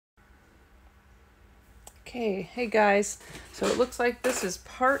Okay, hey guys. So it looks like this is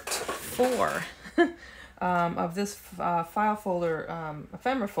part 4 of this file folder,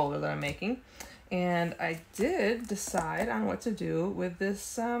 ephemera folder that I'm making. And I did decide on what to do with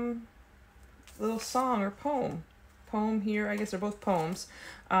this little song or poem here. I guess they're both poems.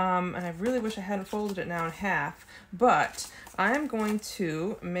 And I really wish I hadn't folded it now in half. But I'm going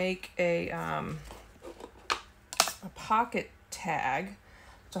to make a pocket tag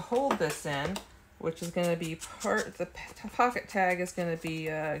to hold this in, which is going to be the pocket tag is going to be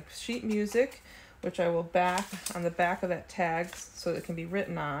sheet music, which I will back on the back of that tag so that it can be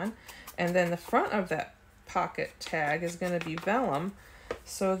written on. And then the front of that pocket tag is going to be vellum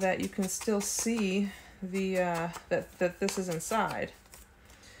so that you can still see the that this is inside.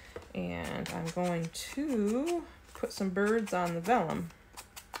 And I'm going to put some birds on the vellum.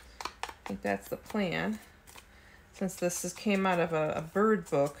 I think that's the plan. Since this came out of a bird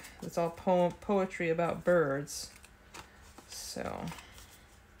book, it's all poetry about birds. So,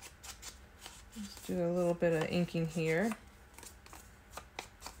 let's do a little bit of inking here.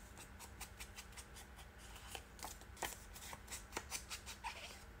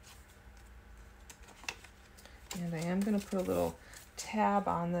 And I am going to put a little tab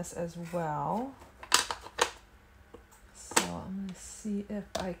on this as well. So I'm going to see if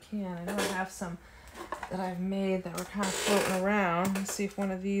I can. I know I have some that I've made that were kind of floating around. Let's see if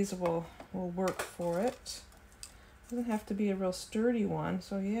one of these will work for it. Doesn't have to be a real sturdy one,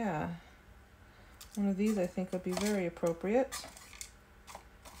 so yeah. One of these I think would be very appropriate.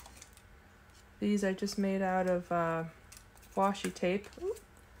 These I just made out of washi tape. Ooh.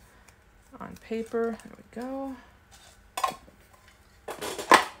 On paper. There we go.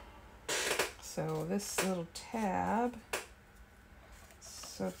 So this little tab,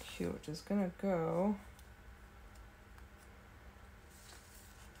 so cute, is gonna go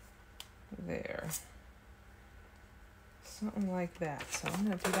there. Something like that. So I'm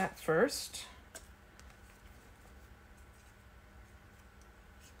going to do that first.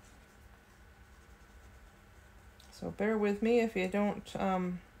 So bear with me. If you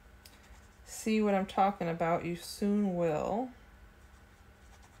don't see what I'm talking about, you soon will.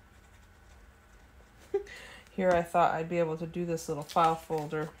 Here I thought I'd be able to do this little file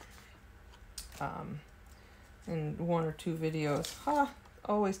folder in 1 or 2 videos.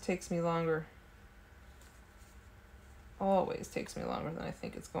 Always takes me longer. Always takes me longer than I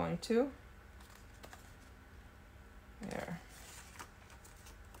think it's going to. There.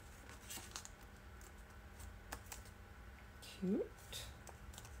 Cute.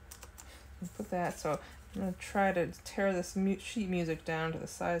 And put that, so I'm going to try to tear this sheet music down to the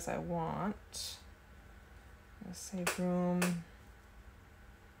size I want. Let's save room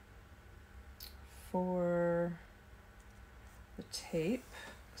for the tape,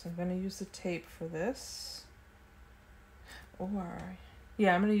 because I'm going to use the tape for this. Or,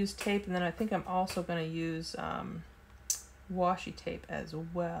 yeah, I'm going to use tape, and then I think I'm also going to use washi tape as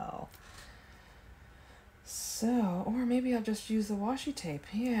well. So, or maybe I'll just use the washi tape.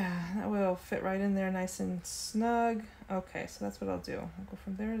 Yeah, that way it'll fit right in there nice and snug. Okay, so that's what I'll do. I'll go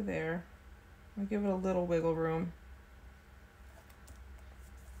from there to there. I'll give it a little wiggle room.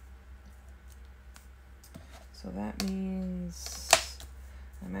 So that means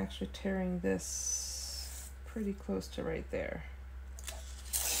I'm actually tearing this pretty close to right there.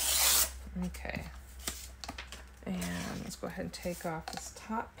 Okay. And let's go ahead and take off this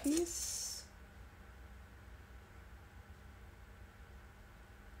top piece.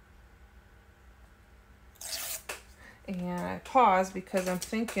 And I pause because I'm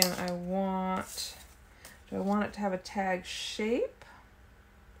thinking do I want it to have a tag shape?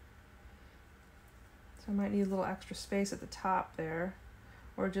 So I might need a little extra space at the top there,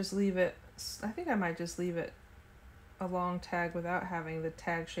 or just leave it, I think I might just leave it a long tag without having the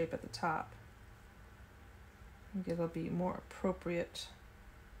tag shape at the top. I think it'll be more appropriate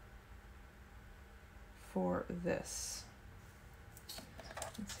for this.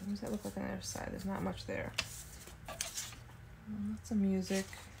 Let's see, what does that look like on the other side? There's not much there. Lots of music.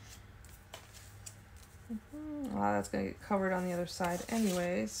 A lot of that's going to get covered on the other side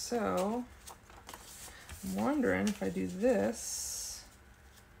anyway, so I'm wondering if I do this.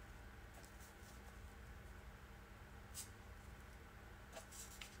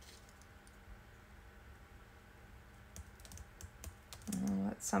 Oh,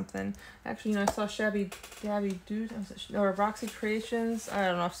 that's something. Actually, you know, I saw Shabby Gabby do, or Roxy Creations. I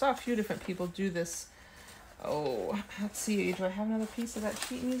don't know. I saw a few different people do this. Oh, let's see. Do I have another piece of that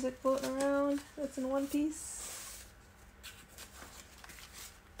sheet music floating around that's in one piece?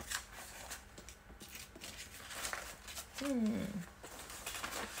 I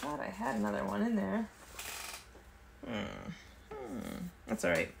thought I had another one in there. That's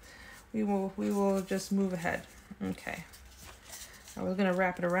all right. We will just move ahead. Okay. I was gonna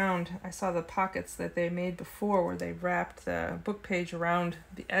wrap it around. I saw the pockets that they made before where they wrapped the book page around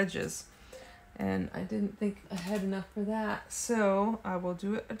the edges, and I didn't think ahead enough for that, so I will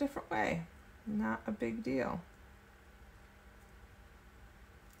do it a different way. Not a big deal.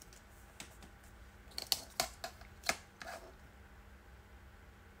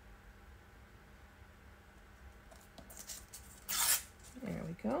 There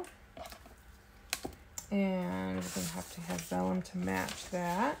we go. And we're going to have vellum to match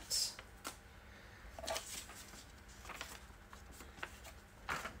that.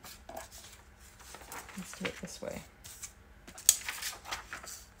 Let's do it this way.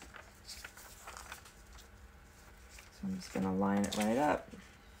 So I'm just going to line it right up.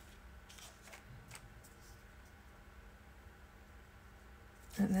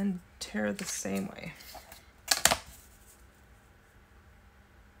 And then tear the same way.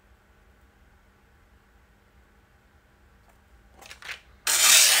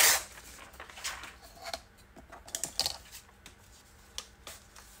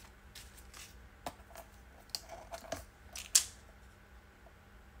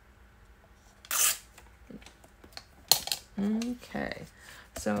 Okay,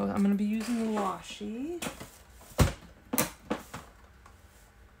 so I'm going to be using the washi. I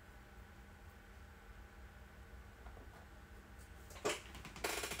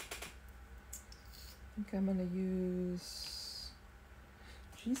think I'm going to use,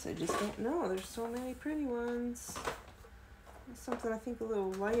 geez, I just don't know. There's so many pretty ones. There's something I think a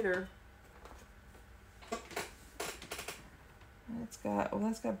little lighter. It's got, well,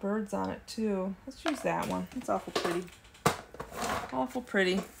 that's got birds on it too. Let's use that one. It's awful pretty. Awful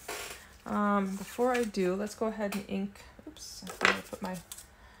pretty. Before I do, let's go ahead and ink. Oops, I forgot to put my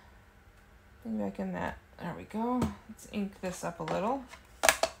thing back in that. There we go. Let's ink this up a little.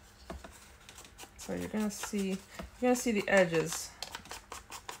 So you're gonna see the edges.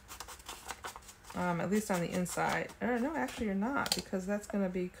 At least on the inside. Or no, actually you're not, because that's gonna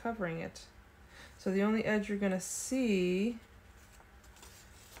be covering it. So the only edge you're gonna see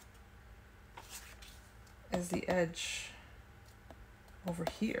is the edge over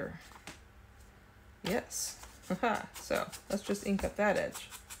here. Yes. So let's just ink up that edge.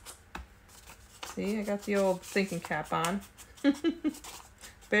 See, I got the old thinking cap on.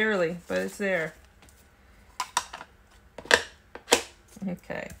 Barely, but it's there.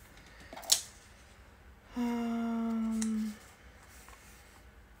 Okay.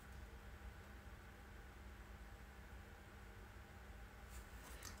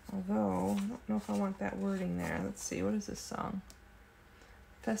 Although, I don't know if I want that wording there. Let's see, what is this song?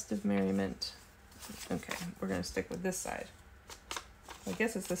 Festive Merriment. Okay, we're going to stick with this side. I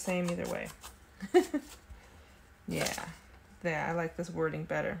guess it's the same either way. Yeah, there, I like this wording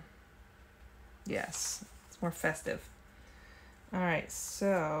better. Yes, it's more festive. All right,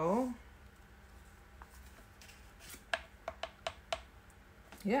 so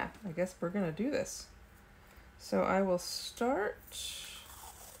yeah, I guess we're going to do this. So I will start.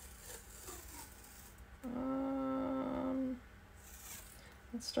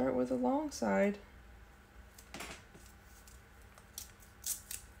 Let's start with the long side.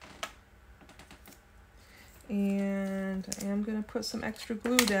 And I am going to put some extra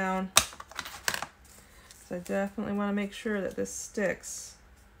glue down. So I definitely want to make sure that this sticks.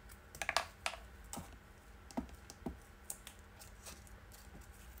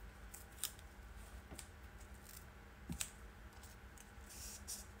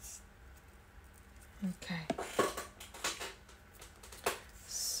 Okay.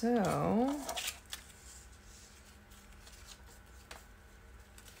 So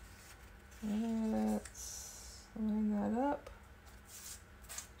let's line that up.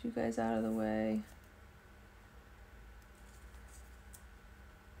 Get you guys out of the way.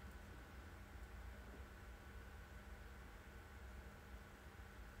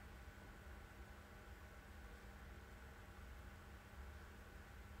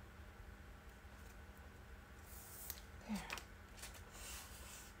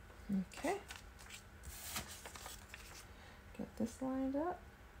 Okay. Get this lined up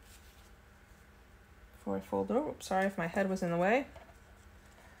before I fold it over. Oops, sorry if my head was in the way.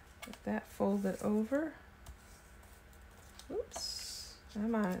 Get that folded over. Oops.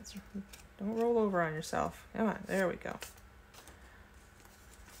 Come on. Don't roll over on yourself. Come on. There we go.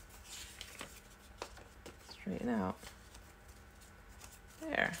 Straighten out.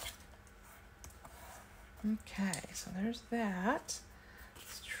 There. Okay, so there's that.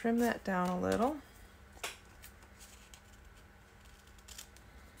 Trim that down a little.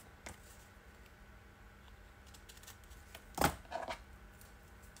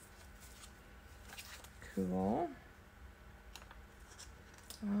 cool.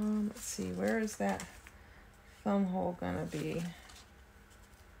 Let's see, where is that thumb hole gonna be?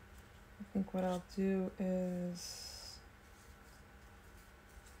 I think what I'll do is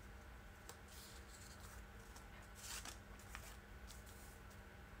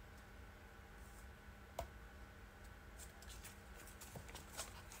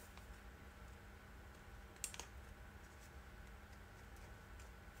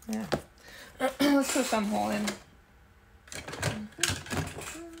yeah. Let's put a thumb hole in.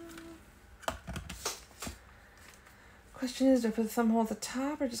 Question is, do I put the thumb hole at the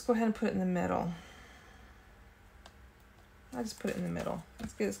top or just go ahead and put it in the middle? I'll just put it in the middle.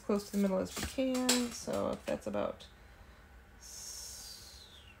 Let's get as close to the middle as we can. So if that's about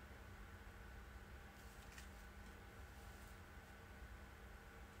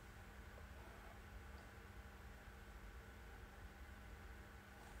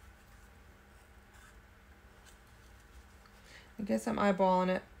I guess I'm eyeballing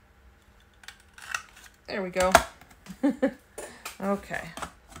it. There we go. Okay.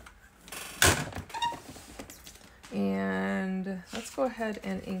 And let's go ahead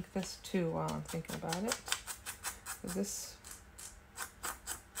and ink this too while I'm thinking about it. This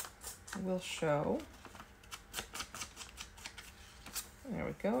will show. There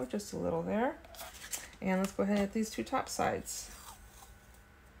we go, just a little there. And let's go ahead and hit these two top sides.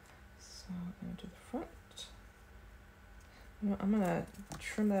 So I'm going to do the front. I'm going to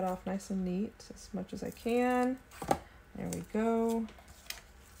trim that off nice and neat as much as I can. There we go.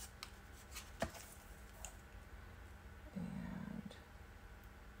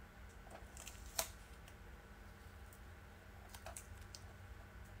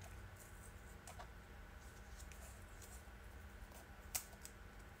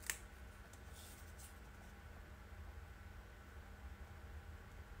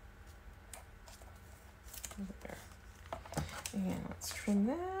 And there. And let's trim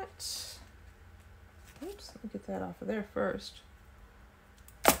that. Oops, let me get that off of there first.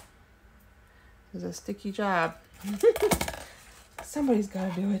 This is a sticky job. Somebody's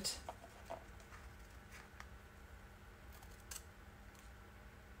got to do it.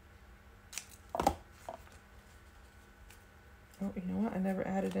 Oh, you know what? I never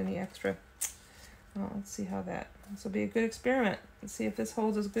added any extra. Well, let's see how this will be a good experiment. Let's see if this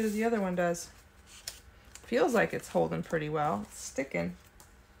holds as good as the other one does. Feels like it's holding pretty well. It's sticking.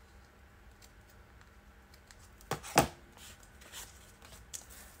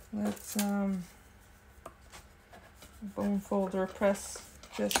 Let's bone folder press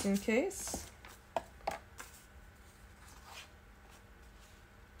just in case.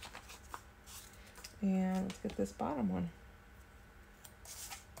 And let's get this bottom one.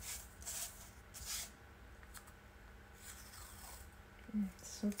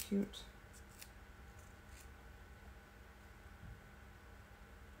 It's so cute.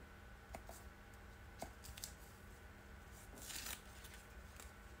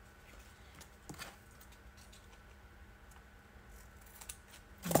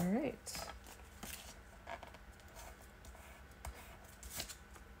 All right.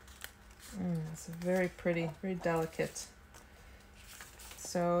 It's very pretty, very delicate.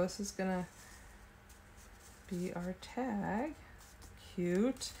 So this is gonna be our tag.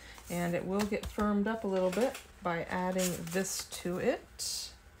 Cute. And it will get firmed up a little bit by adding this to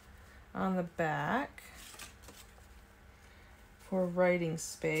it on the back for writing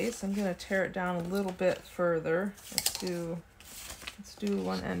space. I'm gonna tear it down a little bit further. Let's do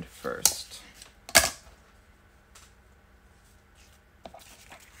one end first.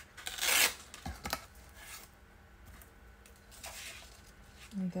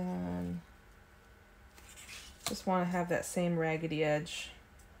 And then just want to have that same raggedy edge.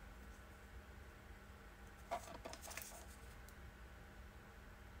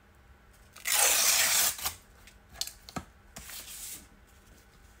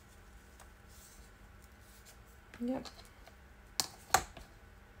 Yep.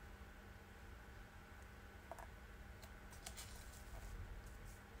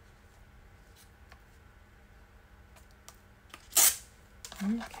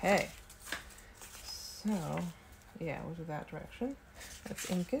 Okay, so yeah, we'll do that direction.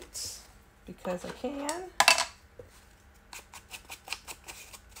 Let's ink it because I can.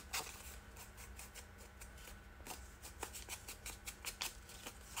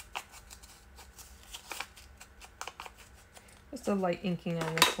 Just a light inking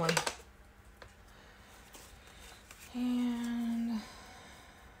on this one. And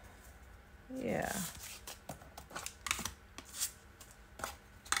yeah.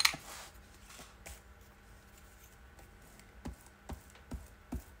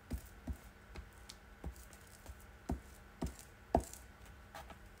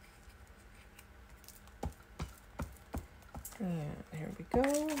 And here we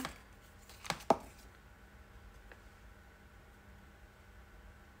go.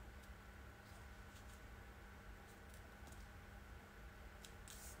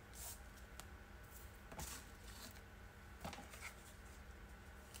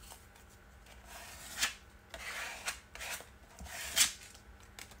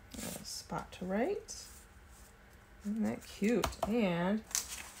 Spot to write. Isn't that cute? And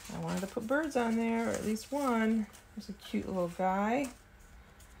I wanted to put birds on there, or at least one. There's a cute little guy.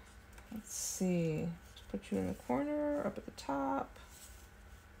 Let's see. Just put you in the corner, up at the top.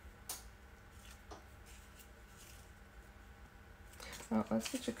 Well, let's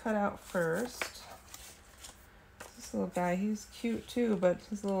get you cut out first. This little guy, he's cute too, but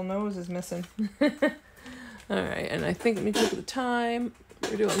his little nose is missing. All right, and I think, let me look at the time.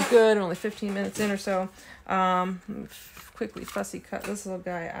 We're doing good, only 15 minutes in or so. Quickly fussy cut this little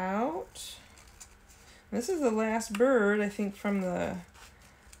guy out. This is the last bird, I think, from the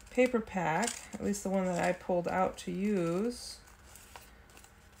paper pack, at least the one that I pulled out to use.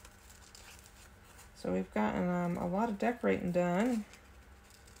 So we've gotten a lot of decorating done.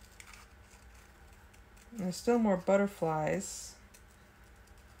 And there's still more butterflies.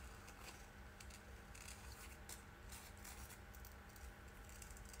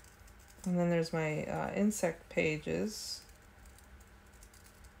 And then there's my insect pages.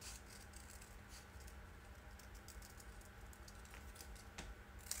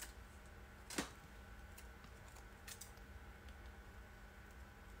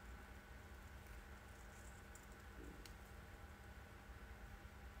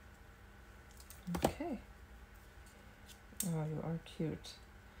 Okay. Oh, you are cute.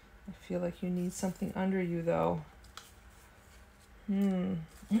 I feel like you need something under you though.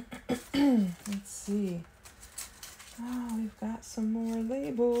 Let's see. Oh, we've got some more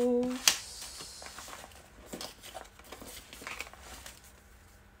labels.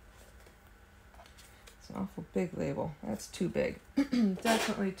 It's an awful big label. That's too big.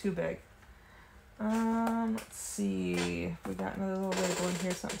 Definitely too big. Let's see. We got another little label in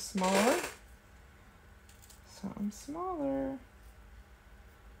here, something smaller. Something smaller.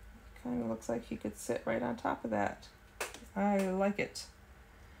 Kind of looks like you could sit right on top of that. I like it.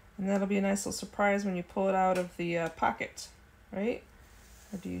 And that'll be a nice little surprise when you pull it out of the pocket, right?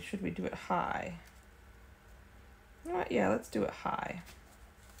 Or should we do it high? You know what? Yeah, let's do it high.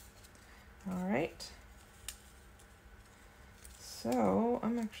 All right. So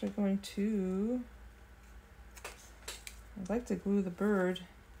I'm actually going to, I'd like to glue the bird.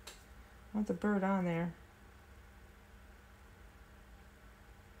 I want the bird on there.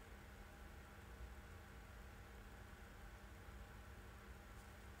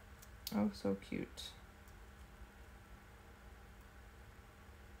 Oh, so cute.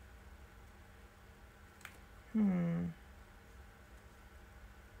 You know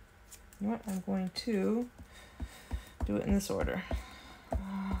what? I'm going to do it in this order.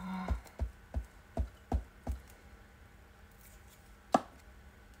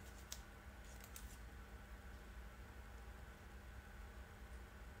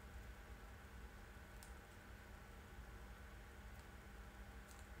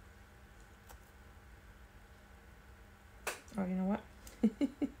 Oh, you know what? I'm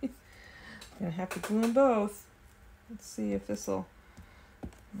gonna have to glue them both. Let's see if this will.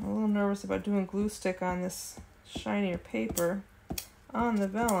 I'm a little nervous about doing glue stick on this shinier paper on the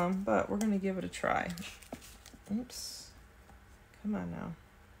vellum, but we're gonna give it a try. Oops. Come on now.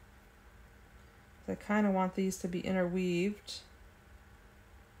 I kind of want these to be interweaved.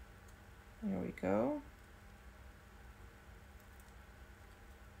 There we go.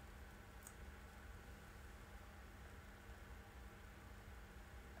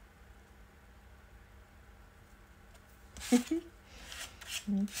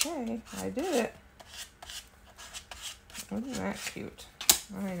 Okay, I did it. Wasn't that cute?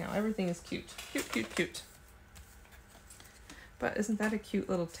 I know, everything is cute. Cute, cute, cute. But isn't that a cute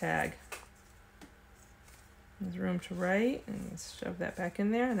little tag? There's room to write, and shove that back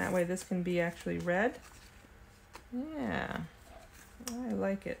in there, and that way this can be actually read. Yeah, I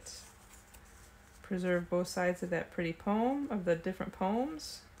like it. Preserve both sides of that pretty poem, of the different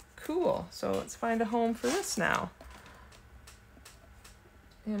poems. Cool, so let's find a home for this now.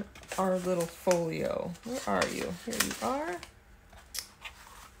 In our little folio. Where are you? Here you are.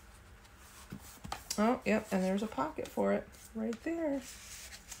 Oh, yep, and there's a pocket for it right there.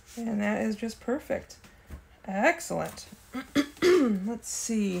 And that is just perfect. Excellent. Let's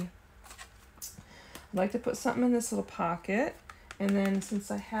see. I'd like to put something in this little pocket. And then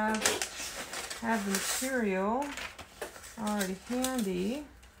since I have the material already handy,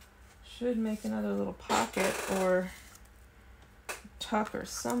 should make another little pocket or tuck or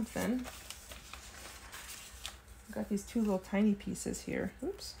something. I've got these two little tiny pieces here.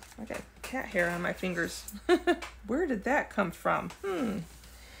 Oops, I got cat hair on my fingers. Where did that come from?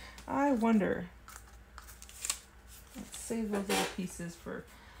 I wonder. Let's save those little pieces for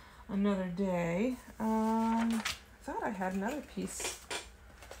another day. I thought I had another piece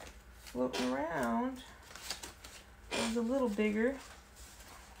floating around. It was a little bigger.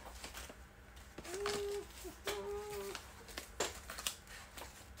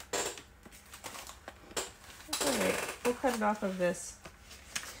 We'll cut it off of this.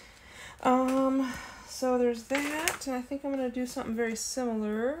 So there's that, and I think I'm going to do something very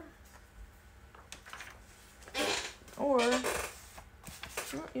similar. Or,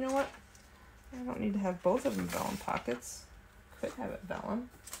 well, you know what? I don't need to have both of them vellum pockets. Could have it vellum.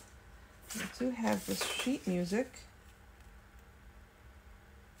 I do have this sheet music.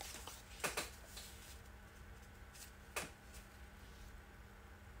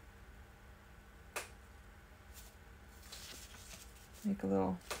 Make a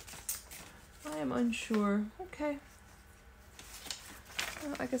little, I am unsure. Okay.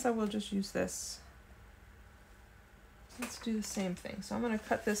 Well, I guess I will just use this. Let's do the same thing. So I'm going to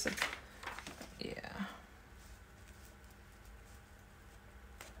cut this, yeah.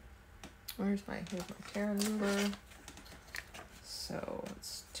 Here's my tearing ruler. So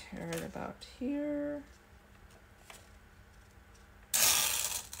let's tear it about here.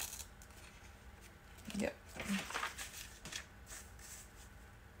 Yep.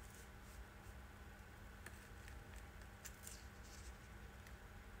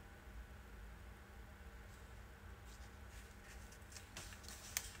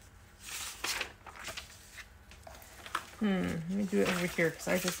 Let me do it over here because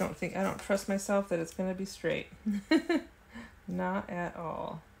I just don't trust myself that it's going to be straight. Not at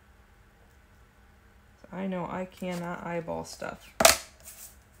all. So I know I cannot eyeball stuff.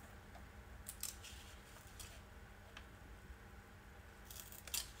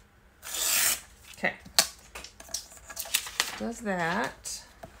 Okay. Does that.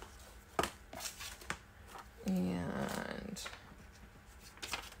 And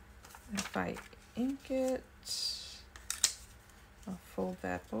if I ink it, I'll fold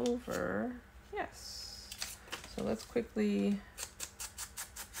that over. Yes. So let's quickly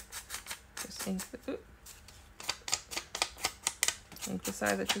just ink the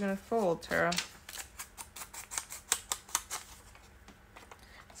side that you're going to fold, Tara.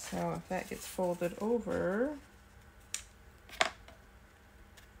 So if that gets folded over,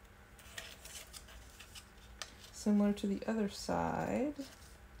 similar to the other side,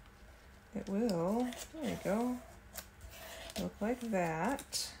 it will, there you go, look like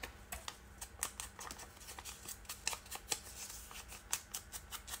that.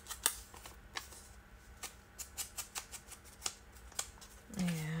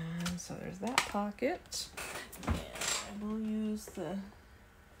 And so there's that pocket. And I will use the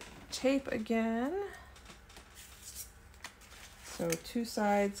tape again. So two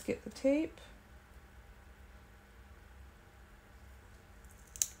sides get the tape.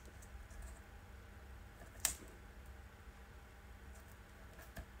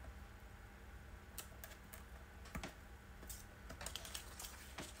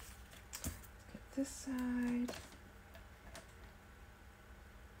 This side.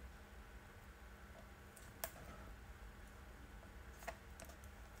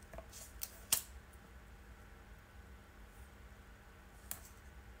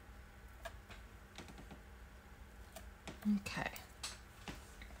 Okay.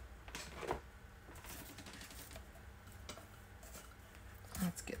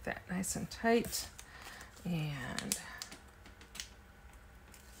 Let's get that nice and tight. And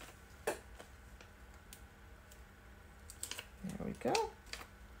there we go.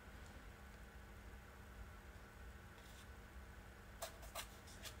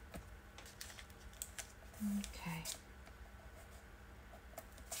 Okay.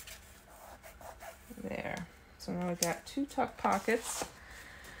 There. So now we've got two tuck pockets.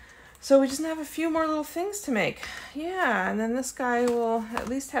 So we just have a few more little things to make. Yeah, and then this guy will at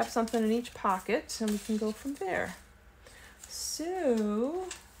least have something in each pocket, and we can go from there. So,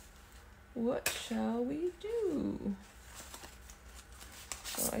 what shall we do?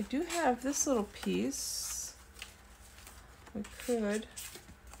 So I do have this little piece. We could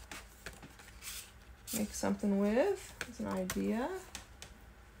make something with, as an idea.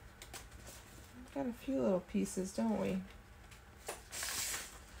 We've got a few little pieces, don't we?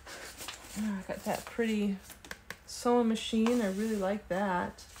 Oh, I got that pretty sewing machine. I really like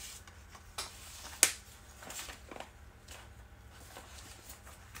that.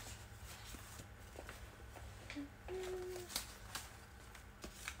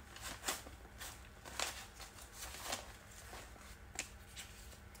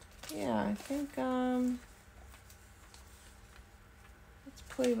 I think let's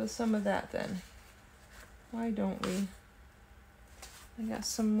play with some of that then. Why don't we? I got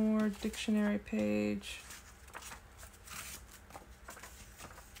some more dictionary page.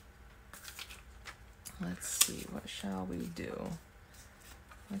 Let's see, what shall we do?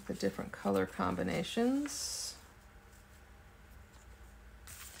 Like the different color combinations.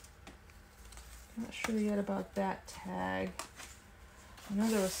 I'm not sure yet about that tag. I know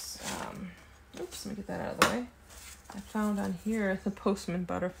there was, oops, let me get that out of the way. I found on here the postman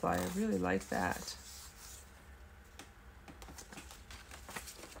butterfly. I really like that.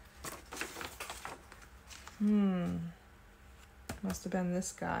 Must have been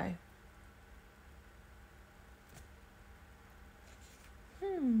this guy.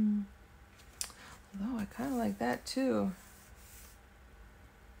 Although I kind of like that too.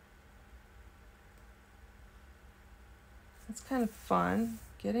 That's kind of fun,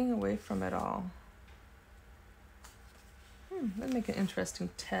 getting away from it all. That'd make an interesting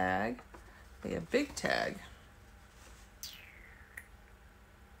tag. Be a big tag.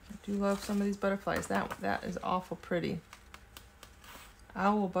 I do love some of these butterflies. That is awful pretty.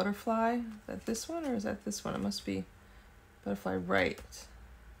 Owl butterfly. Is that this one or is that this one? It must be butterfly right.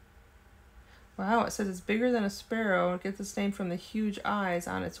 Wow, it says it's bigger than a sparrow. It gets its name from the huge eyes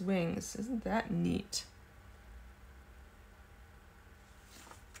on its wings. Isn't that neat?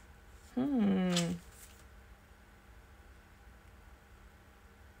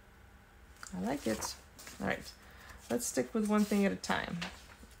 I like it. All right, let's stick with one thing at a time.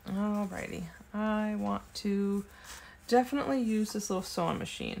 Alrighty, I want to definitely use this little sewing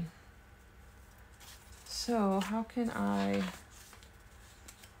machine. So how can I,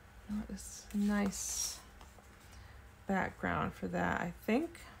 this nice background for that, I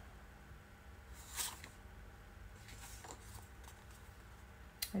think.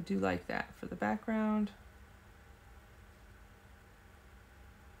 I do like that for the background.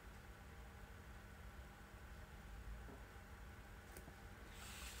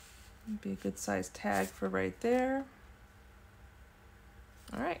 Be a good size tag for right there.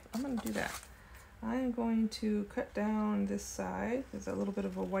 All right, I'm gonna do that. I'm going to cut down this side. There's a little bit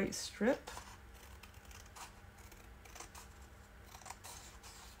of a white strip.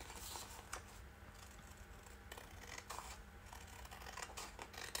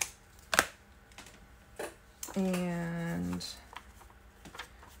 And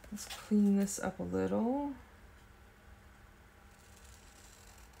let's clean this up a little.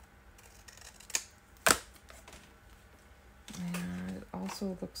 And it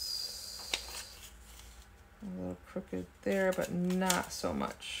also looks a little crooked there, but not so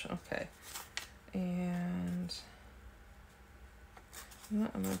much. Okay. And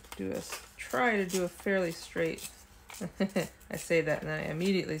I'm going to try to do a fairly straight. I say that and then it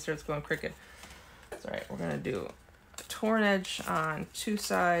immediately starts going crooked. It's all right. We're going to do a torn edge on two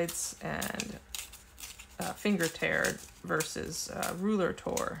sides and finger tear versus ruler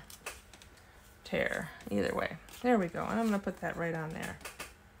tear. Either way. There we go. And I'm going to put that right on there.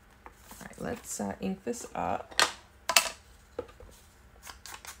 All right, let's ink this up.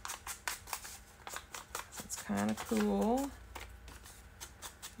 It's kind of cool.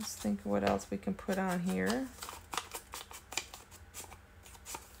 Let's think of what else we can put on here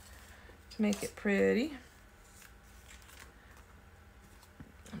to make it pretty.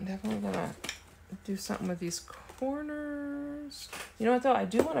 I'm definitely going to do something with these corners. You know what though? I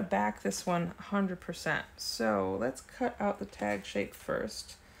do want to back this one 100%. So let's cut out the tag shape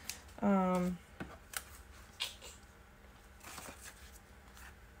first.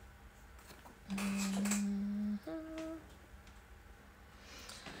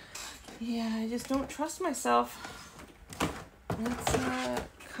 Yeah, I just don't trust myself. Let's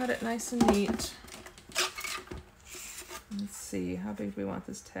cut it nice and neat. Let's see, how big do we want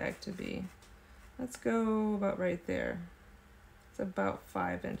this tag to be? Let's go about right there. It's about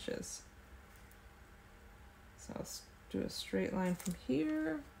 5 inches. So let's do a straight line from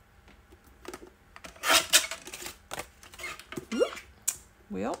here.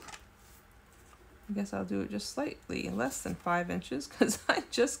 Well, I guess I'll do it just slightly less than 5 inches because I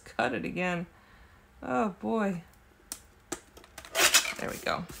just cut it again. Oh boy. There we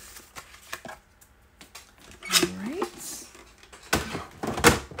go. All right.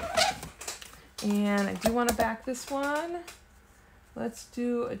 And I do want to back this one. Let's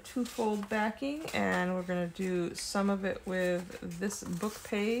do a 2-fold backing, and we're going to do some of it with this book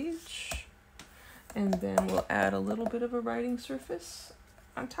page. And then we'll add a little bit of a writing surface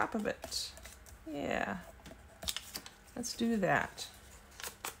on top of it. Yeah, let's do that.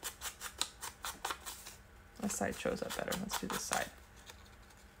 This side shows up better. Let's do this side.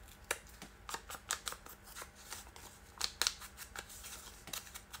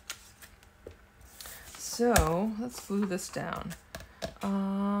 so let's glue this down.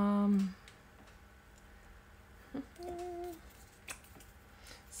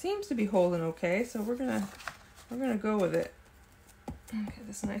 Seems to be holding okay, so we're gonna go with it. Okay,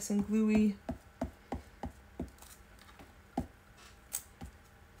 this nice and gluey.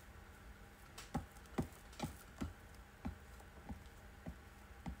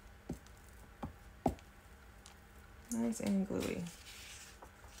 Nice and gluey.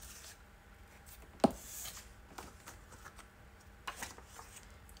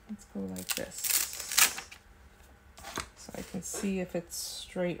 Let's go like this, so I can see if it's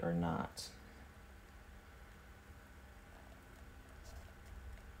straight or not.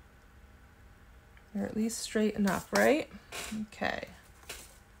 Or at least straight enough, right? Okay.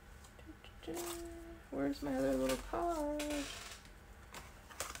 Where's my other little card?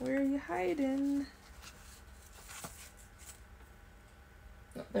 Where are you hiding?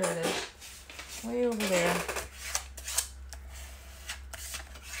 Oh, there it is. Way over there.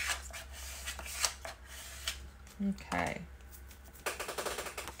 Okay.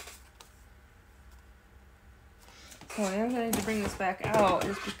 So I am going to need to bring this back out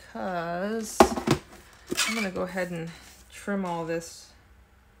is because I'm going to go ahead and trim all this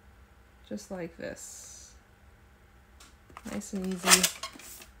just like this. Nice and easy,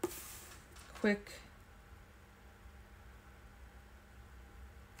 quick.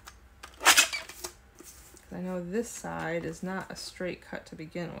 I know this side is not a straight cut to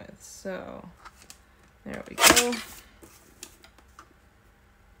begin with, so there we go.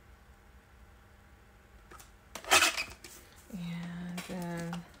 And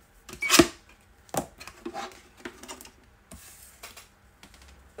then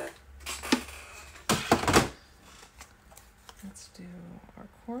let's do our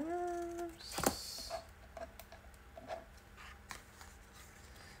corners.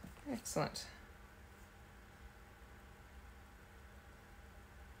 Excellent.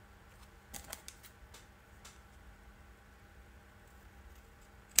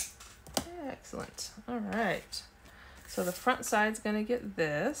 Excellent. All right. So the front side's going to get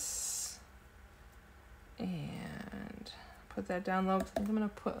this. And put that down low. I think I'm going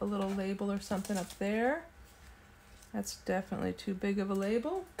to put a little label or something up there. That's definitely too big of a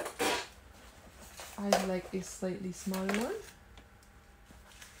label. I'd like a slightly smaller one.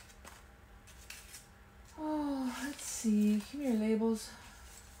 Oh, let's see. Give me your labels.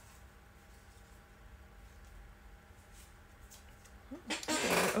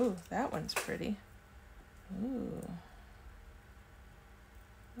 Oh, that one's pretty. Ooh.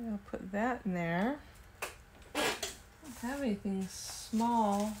 I'll put that in there. I don't have anything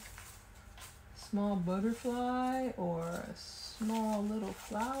small. Small butterfly or a small little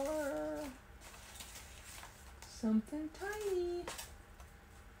flower. Something tiny.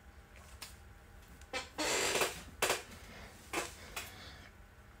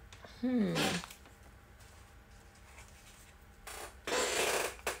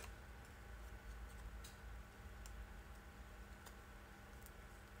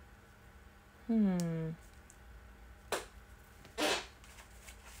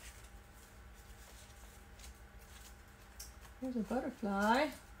 Here's a butterfly.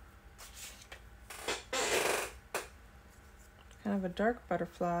 Kind of a dark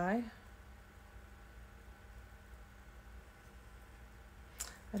butterfly.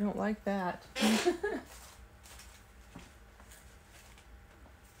 I don't like that.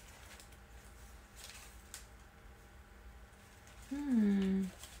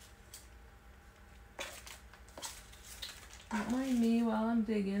 Don't mind me while I'm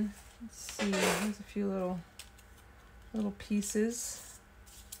digging. Let's see, there's a few little pieces.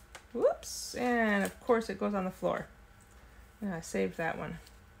 Whoops, and of course it goes on the floor. Yeah, I saved that one.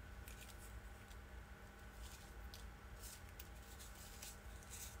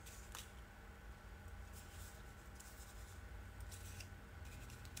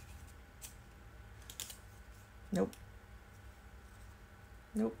 Nope.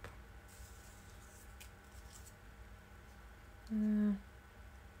 Nope. I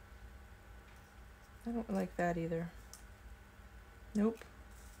don't like that either. Nope.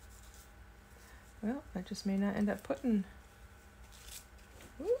 Well, I just may not end up putting...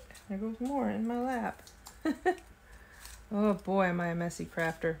 Ooh, there goes more in my lap. Oh boy, am I a messy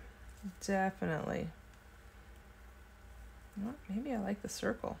crafter. Definitely. Well, maybe I like the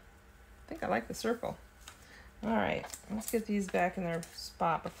circle. I think I like the circle. All right, let's get these back in their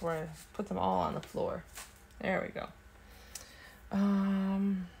spot before I put them all on the floor. There we go.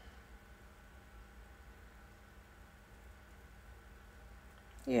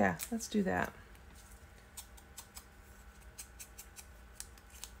 Yeah, let's do that.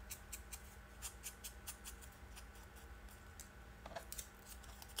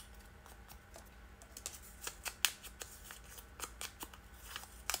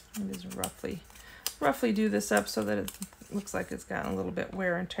 just roughly do this up so that it looks like it's gotten a little bit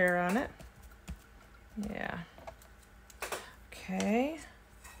wear and tear on it. Yeah. Okay.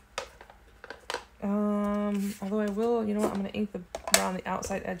 Although I will, you know what, I'm going to ink around the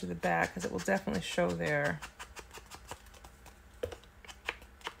outside edge of the back because it will definitely show there.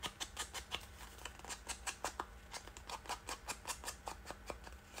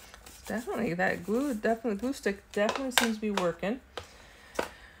 Definitely, that glue stick definitely seems to be working.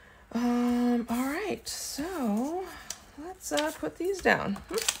 All right, so let's put these down,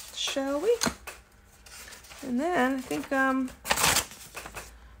 shall we? And then I think I'll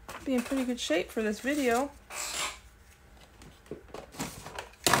be in pretty good shape for this video.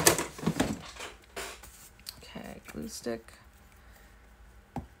 Okay, glue stick.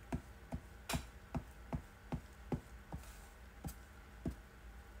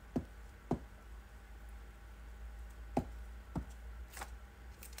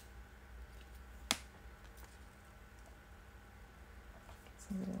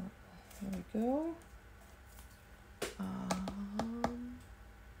 There we go.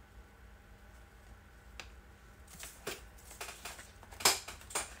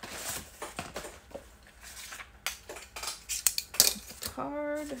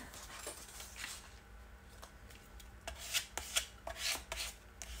 Card.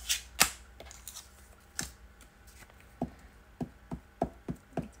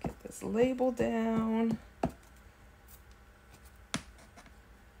 Let's get this label down.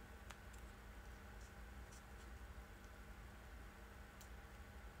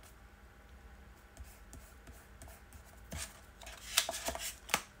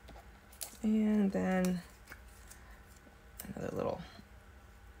 And then another little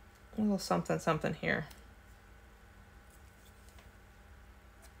something here.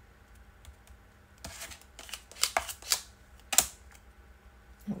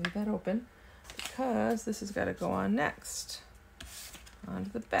 I'll leave that open because this has got to go on next, onto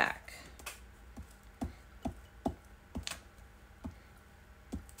the back.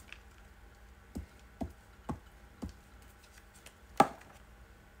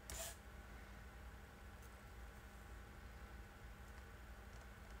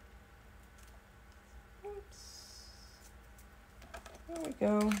 There we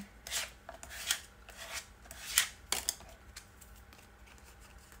go.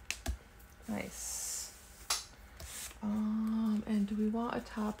 Nice. And do we want a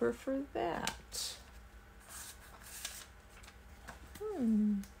topper for that?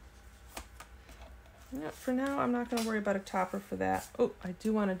 Yeah, for now, I'm not going to worry about a topper for that. Oh, I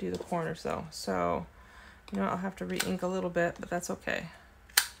do want to do the corners though. So, you know, I'll have to re-ink a little bit, but that's okay.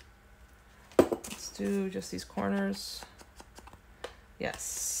 Let's do just these corners.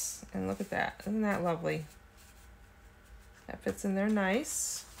 Yes, and look at that. Isn't that lovely? That fits in there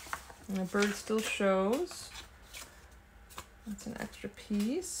nice. And the bird still shows. That's an extra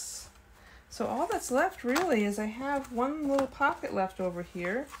piece. So all that's left really is I have one little pocket left over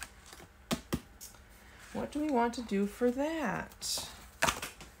here. What do we want to do for that?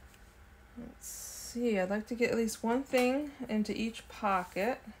 Let's see, I'd like to get at least one thing into each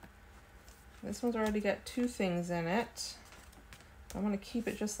pocket. This one's already got two things in it. I want to keep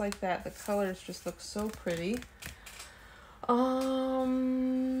it just like that. The colors just look so pretty. What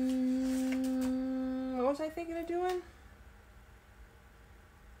was I thinking of doing?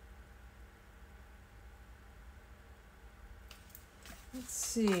 Let's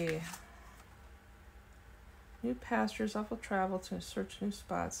see. New pastures, awful travel to search new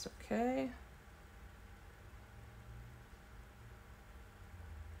spots. Okay.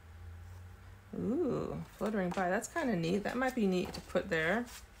 Ooh, fluttering by. That's kind of neat. That might be neat to put there.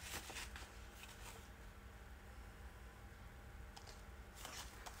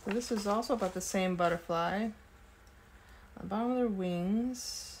 So this is also about the same butterfly. On the bottom of their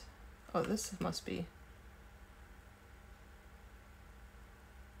wings. Oh, this must be.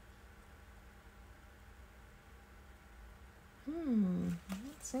 I'm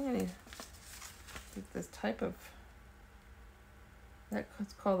not seeing any. This type of.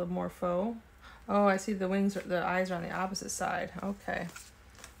 That's called a morpho. Oh, I see the wings, the eyes are on the opposite side. Okay.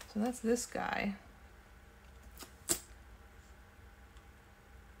 So that's this guy.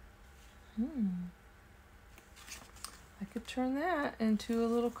 I could turn that into a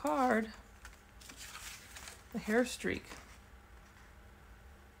little card. The hair streak.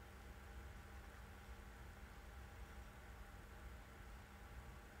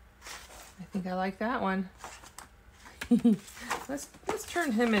 I think I like that one. Let's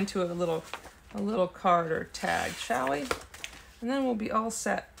turn him into a little card or tag, shall we? And then we'll be all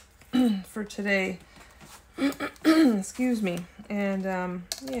set for today. Excuse me. And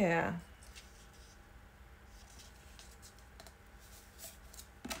yeah.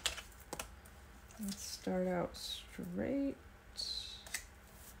 Let's start out straight.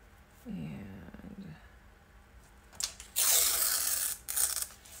 And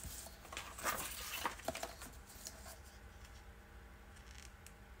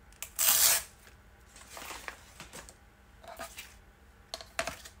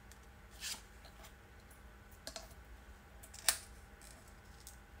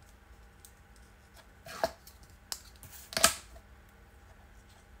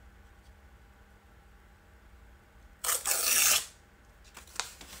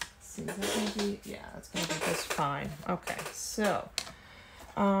see, is that gonna be, yeah, that's gonna be just fine. Okay, so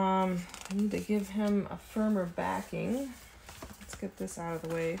I need to give him a firmer backing. Let's get this out of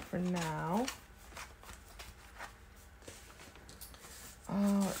the way for now.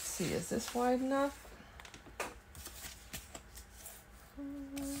 Let's see, is this wide enough? I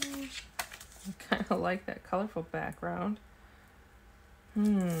kind of like that colorful background.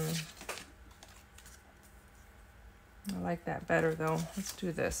 I like that better though. Let's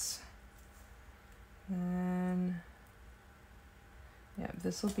do this. And yeah,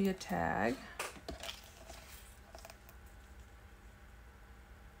 this will be a tag.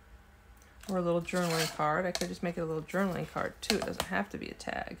 Or a little journaling card. I could just make it a little journaling card too. It doesn't have to be a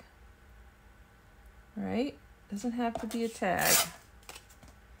tag. Right? Doesn't have to be a tag.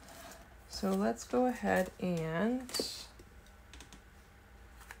 So let's go ahead and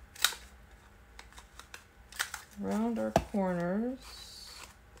round our corners.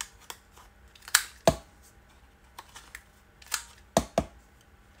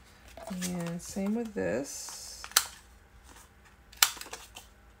 And same with this.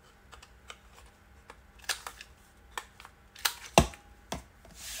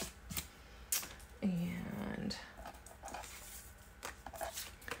 And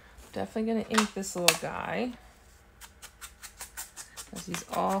definitely gonna ink this little guy because he's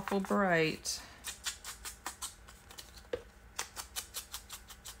awful bright.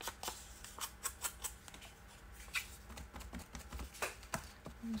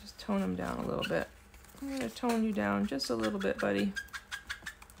 Just tone him down a little bit. I'm gonna tone you down just a little bit, buddy.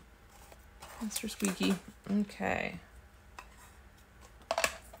 Mr. Squeaky. Okay.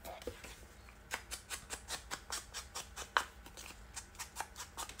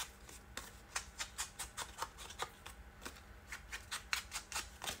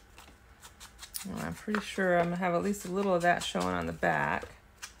 Well, I'm pretty sure I'm gonna have at least a little of that showing on the back.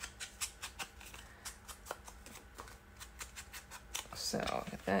 So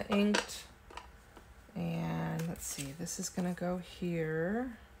get that inked. And let's see, this is gonna go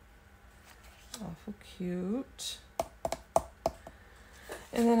here. Awful cute.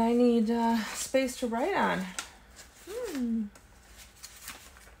 And then I need space to write on.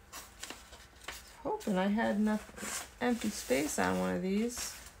 Hoping I had enough empty space on one of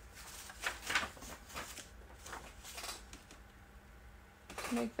these.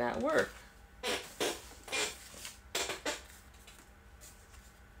 To make that work.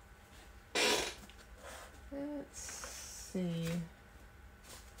 Let's see.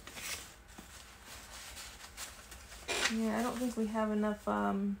 Yeah, I don't think we have enough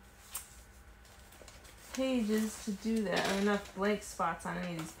pages to do that, or enough blank spots on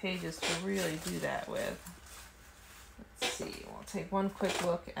any of these pages to really do that with. Let's see, we'll take one quick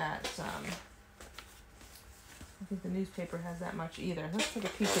look at, I think the newspaper has that much either. Let's take a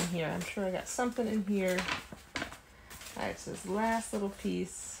peek in here. I'm sure I got something in here. All right, so this last little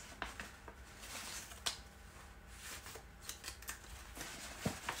piece.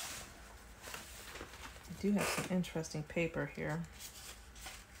 I do have some interesting paper here.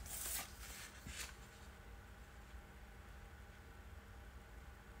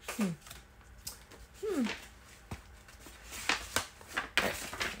 Alright,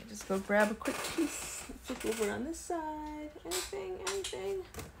 just go grab a quick piece. Let's look over on this side. Anything?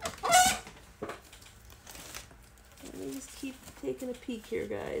 Let me just keep taking a peek here,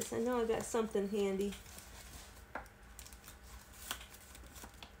 guys. I know I got something handy.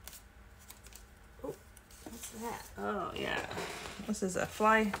 Oh, what's that? Oh, yeah. This is a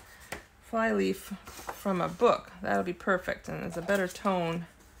fly leaf from a book. That'll be perfect, and it's a better tone.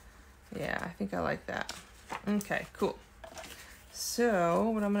 Yeah, I think I like that. Okay, cool. So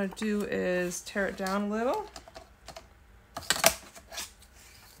what I'm going to do is tear it down a little.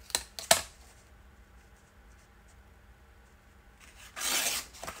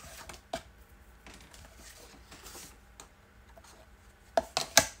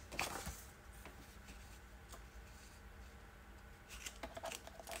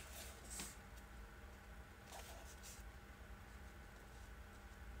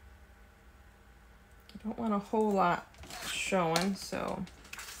 Don't want a whole lot showing, so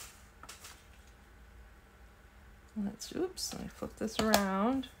let me flip this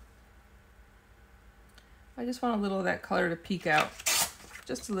around. I just want a little of that color to peek out,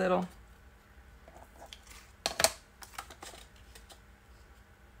 just a little.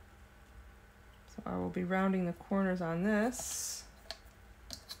 So I will be rounding the corners on this.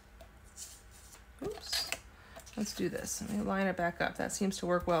 Oops, let's do this. Let me line it back up. That seems to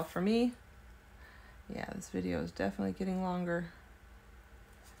work well for me. Yeah, this video is definitely getting longer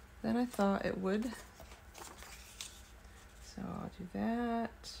than I thought it would. So I'll do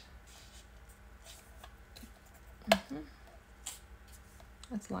that.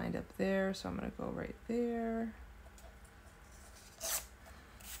 That's lined up there, so I'm going to go right there.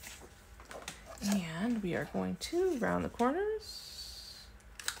 And we are going to round the corners.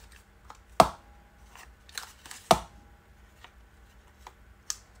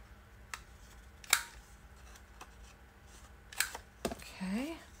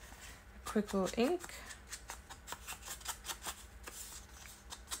 Okay, a quick little ink.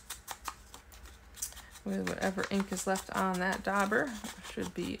 With whatever ink is left on that dauber.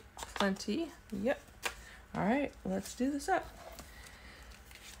 Should be plenty. Yep. All right, let's do this up.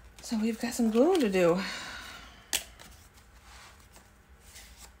 So we've got some gluing to do.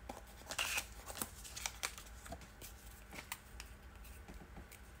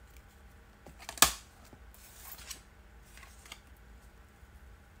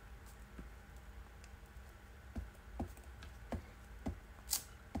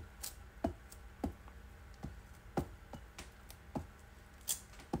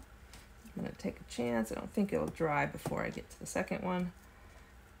 Take a chance. I don't think it'll dry before I get to the second one.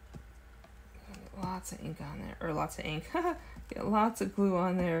 Lots of ink on there, or lots of ink. Get lots of glue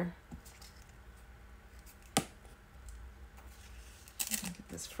on there. Get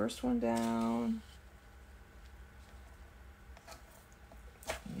this first one down.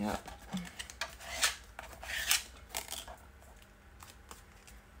 Yep.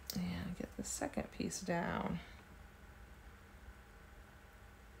 And get the second piece down.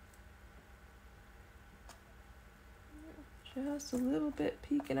 Just a little bit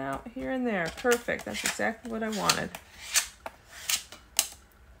peeking out here and there. Perfect. That's exactly what I wanted.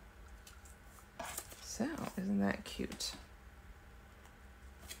 So, isn't that cute?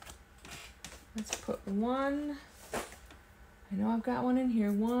 Let's put one. I know I've got one in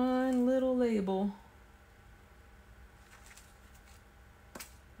here. One little label.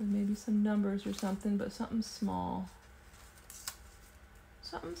 With maybe some numbers or something, but something small.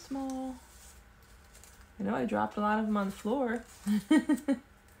 Something small. I know I dropped a lot of them on the floor.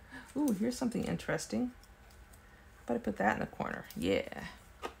 Ooh, here's something interesting. How about I put that in the corner? Yeah.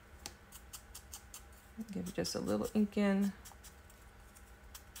 Give it just a little ink in.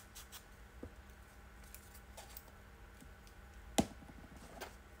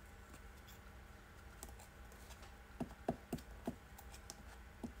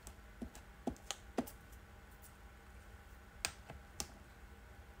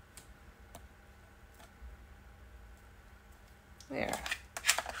 There.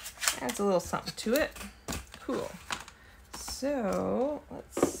 Adds a little something to it. Cool. So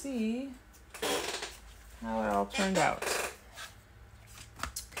let's see how it all turned out.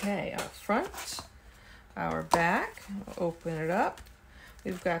 Okay, our front, our back. We'll open it up.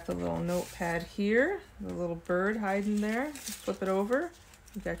 We've got the little notepad here, the little bird hiding there. Flip it over.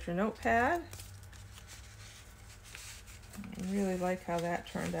 You've got your notepad. I really like how that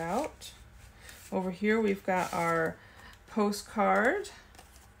turned out. Over here we've got our postcard.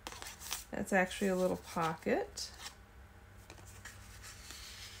 That's actually a little pocket.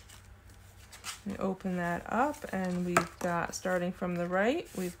 We open that up and we've got, starting from the right,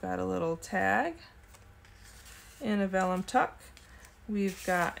 we've got a little tag in a vellum tuck. We've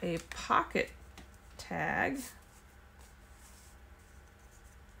got a pocket tag.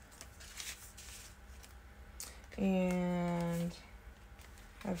 And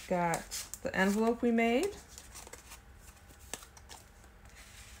I've got the envelope we made.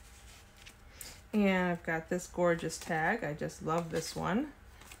 And I've got this gorgeous tag. I just love this one.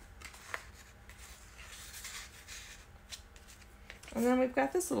 And then we've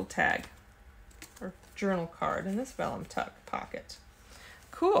got this little tag or journal card in this vellum tuck pocket.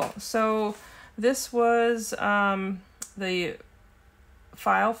 Cool. So this was the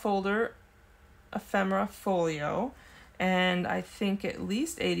file folder Ephemera Folio, and I think at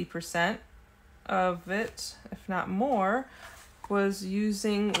least 80% of it, if not more, was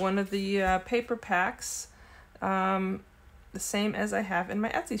using one of the paper packs, the same as I have in my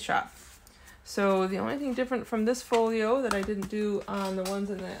Etsy shop. So the only thing different from this folio that I didn't do on the ones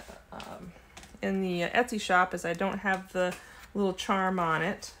in the in the Etsy shop is I don't have the little charm on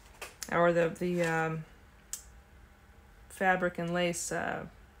it, or the fabric and lace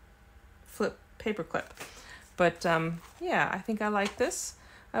flip paper clip. But yeah, I think I like this.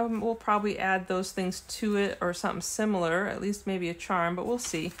 We'll probably add those things to it or something similar, at least maybe a charm, but we'll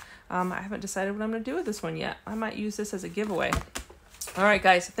see. I haven't decided what I'm going to do with this one yet. I might use this as a giveaway. All right,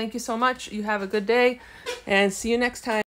 guys, thank you so much. You have a good day, and see you next time.